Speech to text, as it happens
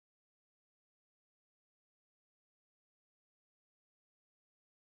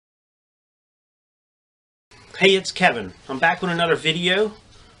Hey, it's Kevin. I'm back with another video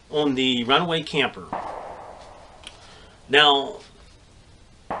on the Runaway Camper. Now,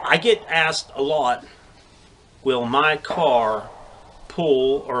 I get asked a lot, will my car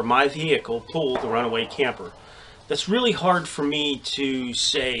pull, or my vehicle pull the Runaway Camper? That's really hard for me to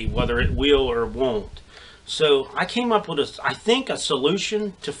say whether it will or won't. So I came up with a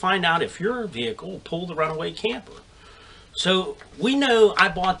solution to find out if your vehicle will pull the Runaway Camper. So we know I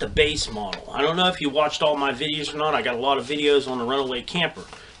bought the base model. I don't know if you watched all my videos or not. I got a lot of videos on the Runaway Camper.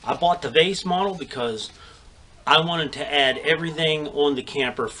 I bought the base model because I wanted to add everything on the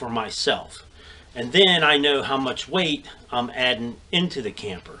camper for myself. And then I know how much weight I'm adding into the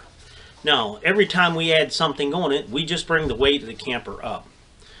camper. Now, every time we add something on it, we just bring the weight of the camper up.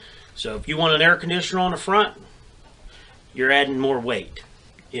 So if you want an air conditioner on the front, you're adding more weight.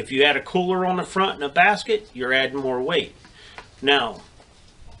 If you add a cooler on the front and a basket, you're adding more weight. Now,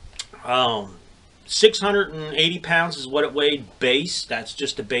 680 pounds is what it weighed base. That's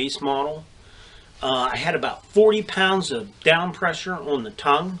just a base model. I had about 40 pounds of down pressure on the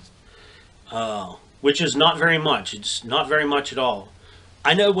tongue, which is not very much. It's not very much at all.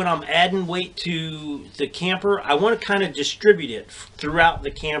 I know when I'm adding weight to the camper, I want to kind of distribute it throughout the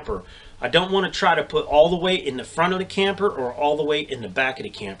camper. I don't want to try to put all the weight in the front of the camper or all the weight in the back of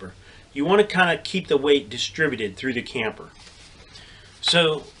the camper. You want to kind of keep the weight distributed through the camper.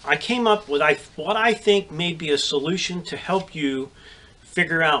 So I came up with what I think may be a solution to help you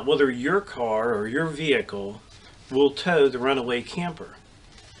figure out whether your car or your vehicle will tow the Runaway Camper.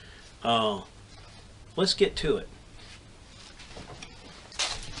 Let's get to it.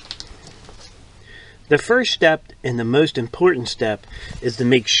 The first step, and the most important step, is to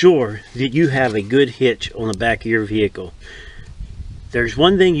make sure that you have a good hitch on the back of your vehicle. There's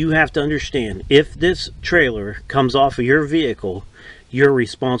one thing you have to understand. If this trailer comes off of your vehicle, you're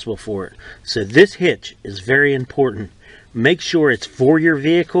responsible for it. So this hitch is very important. Make sure it's for your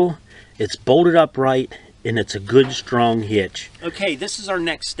vehicle, it's bolted up right, and it's a good strong hitch. Okay, this is our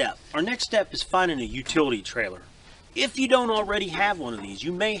next step. Our next step is finding a utility trailer. If you don't already have one of these,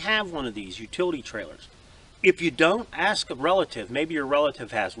 you may have one of these utility trailers. If you don't, ask a relative. Maybe your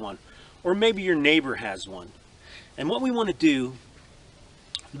relative has one, or maybe your neighbor has one. And what we want to do,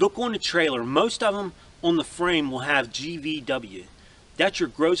 look on the trailer. Most of them on the frame will have GVW. That's your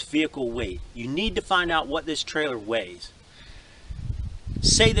gross vehicle weight. You need to find out what this trailer weighs.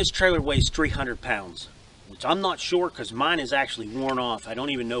 Say this trailer weighs 300 pounds. Which I'm not sure because mine is actually worn off. I don't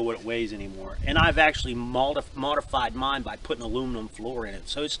even know what it weighs anymore. And I've actually modified mine by putting aluminum floor in it.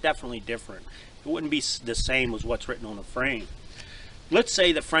 So it's definitely different. It wouldn't be the same as what's written on the frame. Let's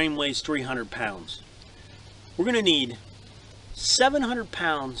say the frame weighs 300 pounds. We're going to need 700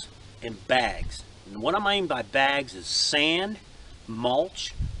 pounds in bags. And what I mean by bags is sand,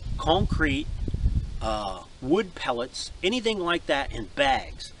 mulch, concrete, wood pellets, anything like that in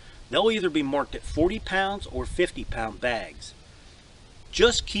bags. They'll either be marked at 40 pounds or 50-pound bags.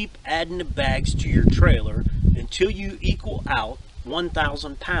 Just keep adding the bags to your trailer until you equal out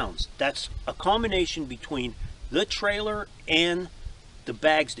 1,000 pounds. That's a combination between the trailer and the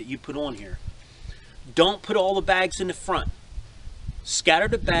bags that you put on here. Don't put all the bags in the front. Scatter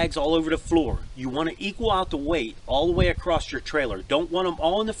the bags all over the floor. You want to equal out the weight all the way across your trailer. Don't want them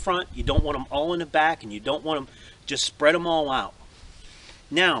all in the front, you don't want them all in the back, and you don't want them, just spread them all out.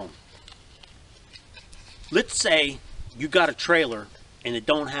 Now, let's say you got a trailer and it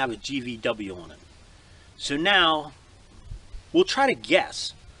don't have a GVW on it. So now, we'll try to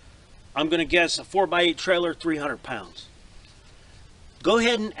guess. I'm going to guess a 4x8 trailer, 300 pounds. Go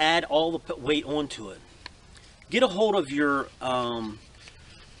ahead and add all the weight onto it. Get a hold of your,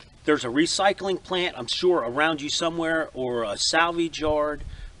 there's a recycling plant, I'm sure, around you somewhere, or a salvage yard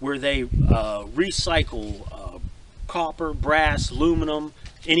where they recycle copper, brass, aluminum,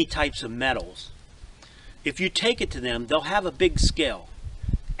 any types of metals. If you take it to them, they'll have a big scale.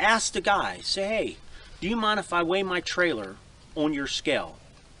 Ask the guy, say, hey, do you mind if I weigh my trailer on your scale?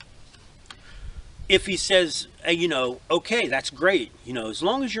 If he says, hey, you know, okay, that's great. You know, as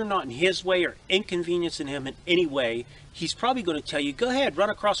long as you're not in his way or inconveniencing him in any way, he's probably going to tell you, go ahead, run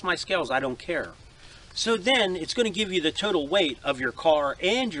across my scales, I don't care. So then it's going to give you the total weight of your car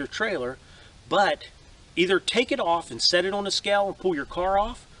and your trailer, but either take it off and set it on a scale and pull your car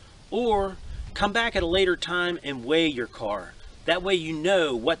off, or come back at a later time and weigh your car. That way you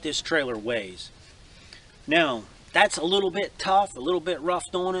know what this trailer weighs. Now, that's a little bit tough, a little bit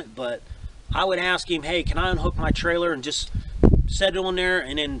roughed on it, but I would ask him, hey, can I unhook my trailer and just set it on there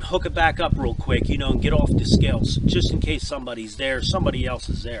and then hook it back up real quick, you know, and get off the scales, just in case somebody's there, somebody else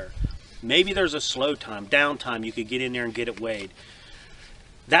is there. Maybe there's a slow time, downtime, you could get in there and get it weighed.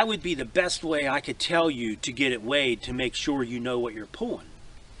 That would be the best way I could tell you to get it weighed to make sure you know what you're pulling.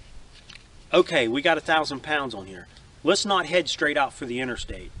 Okay, we got 1,000 pounds on here. Let's not head straight out for the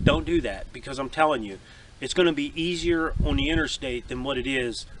interstate. Don't do that, because I'm telling you, it's going to be easier on the interstate than what it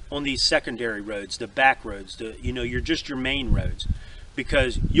is on these secondary roads, the back roads, you're just your main roads,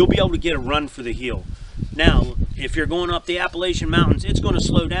 because you'll be able to get a run for the hill. Now, if you're going up the Appalachian Mountains, it's going to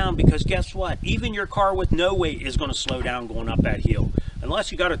slow down, because guess what? Even your car with no weight is going to slow down going up that hill.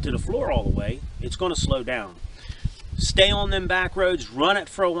 Unless you got it to the floor all the way, it's going to slow down. Stay on them back roads, run it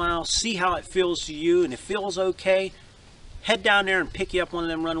for a while, see how it feels to you, and if it feels okay, head down there and pick you up one of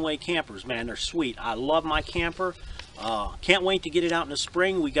them Runaway Campers. Man, they're sweet. I love my camper. Can't wait to get it out in the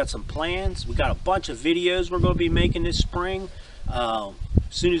spring. We got some plans. We got a bunch of videos we're going to be making this spring as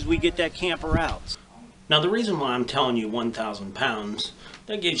soon as we get that camper out. Now, the reason why I'm telling you 1,000 pounds,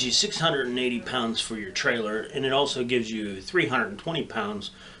 that gives you 680 pounds for your trailer, and it also gives you 320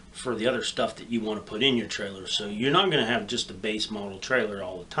 pounds for the other stuff that you want to put in your trailer. So you're not going to have just a base model trailer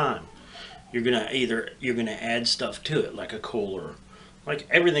all the time. You're gonna add stuff to it, like a cooler, like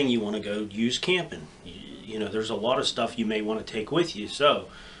everything you want to go use camping. There's a lot of stuff you may want to take with you. So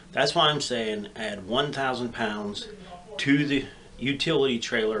that's why I'm saying add 1,000 pounds to the utility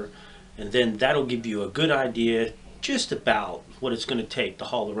trailer, and then that'll give you a good idea just about what it's going to take to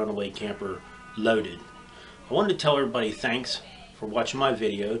haul the Runaway Camper loaded. I wanted to tell everybody thanks for watching my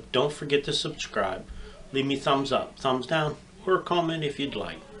video. Don't forget to subscribe. Leave me thumbs up, thumbs down, or a comment if you'd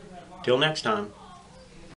like. Till next time.